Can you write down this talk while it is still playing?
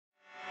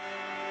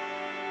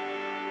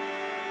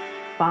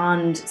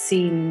bond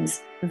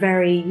seems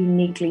very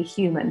uniquely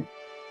human,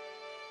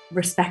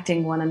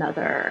 respecting one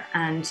another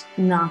and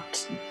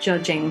not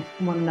judging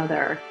one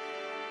another.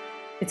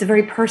 It's a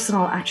very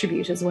personal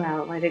attribute as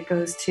well, right? It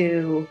goes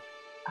to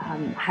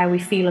how we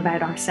feel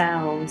about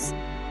ourselves.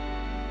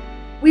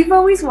 We've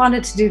always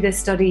wanted to do this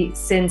study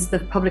since the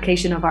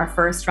publication of our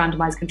first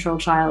randomized control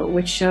trial,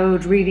 which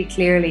showed really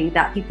clearly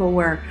that people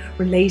were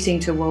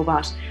relating to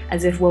Woebot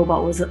as if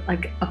Woebot was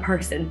like a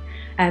person,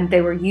 and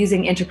they were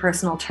using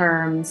interpersonal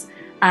terms,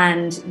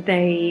 and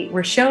they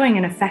were showing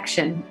an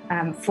affection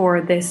for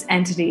this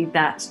entity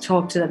that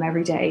talked to them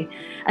every day.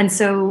 And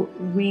so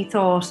we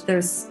thought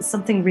there's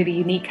something really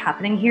unique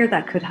happening here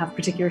that could have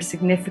particular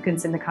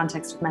significance in the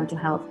context of mental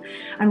health.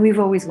 And we've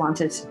always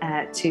wanted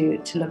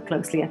to look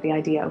closely at the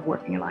idea of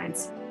working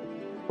alliance.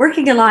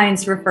 Working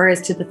alliance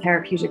refers to the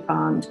therapeutic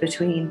bond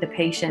between the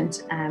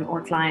patient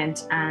or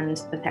client and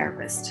the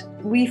therapist.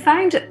 We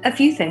found a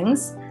few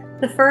things.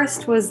 The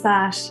first was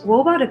that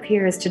Woebot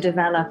appears to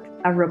develop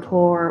a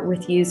rapport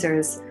with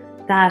users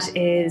that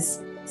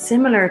is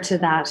similar to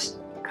that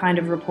kind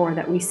of rapport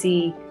that we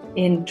see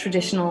in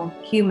traditional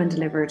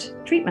human-delivered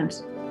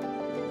treatment.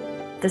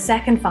 The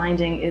second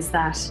finding is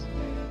that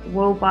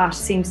Woebot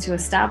seems to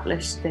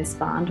establish this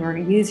bond, or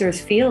users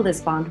feel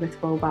this bond with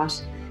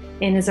Woebot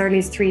in as early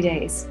as 3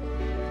 days.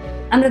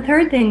 And the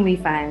third thing we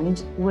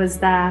found was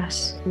that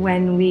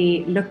when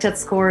we looked at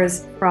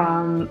scores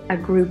from a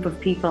group of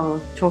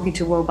people talking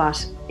to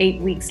Woebot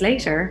 8 weeks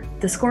later,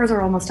 the scores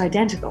are almost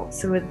identical.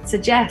 So it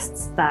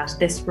suggests that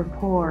this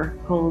rapport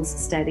holds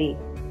steady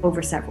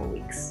over several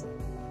weeks.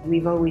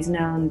 We've always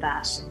known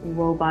that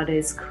Woebot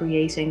is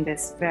creating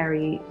this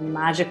very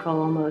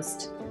magical,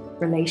 almost,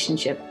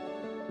 relationship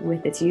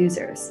with its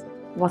users.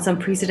 What's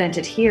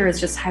unprecedented here is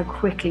just how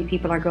quickly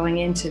people are going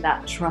into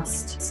that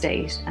trust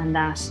state and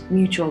that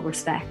mutual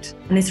respect.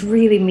 And it's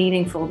really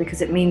meaningful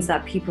because it means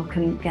that people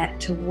can get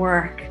to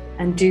work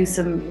and do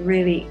some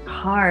really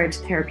hard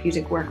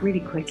therapeutic work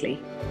really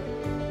quickly.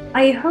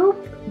 I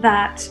hope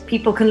that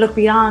people can look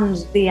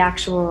beyond the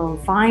actual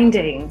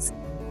findings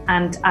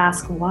and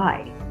ask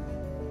why.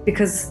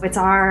 Because it's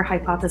our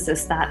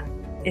hypothesis that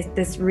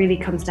this really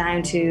comes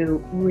down to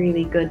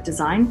really good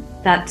design,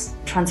 that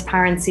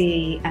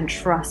transparency and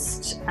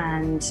trust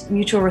and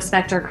mutual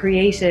respect are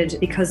created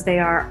because they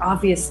are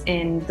obvious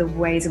in the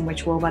ways in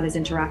which Woebot is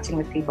interacting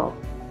with people.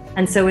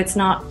 And so it's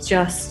not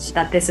just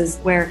that this is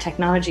where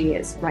technology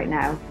is right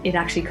now, it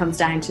actually comes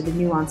down to the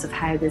nuance of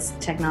how this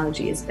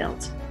technology is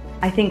built.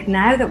 I think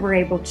now that we're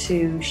able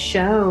to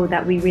show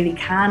that we really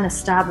can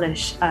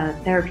establish a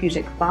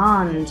therapeutic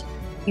bond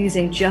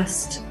using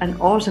just an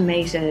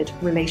automated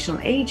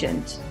relational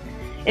agent,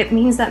 it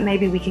means that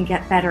maybe we can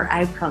get better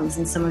outcomes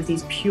in some of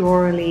these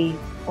purely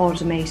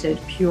automated,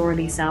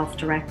 purely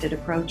self-directed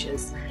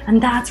approaches.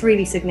 And that's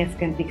really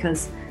significant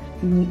because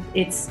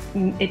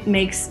it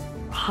makes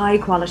high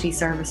quality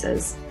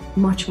services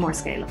much more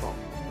scalable.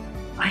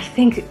 I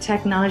think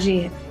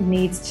technology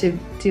needs to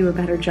do a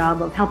better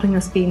job of helping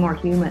us be more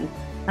human.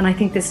 And I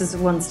think this is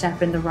one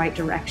step in the right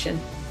direction.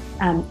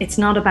 It's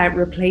not about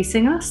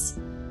replacing us,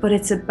 but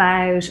it's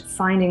about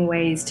finding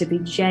ways to be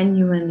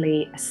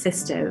genuinely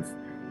assistive,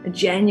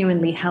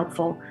 genuinely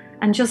helpful,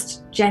 and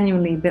just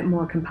genuinely a bit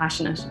more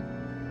compassionate.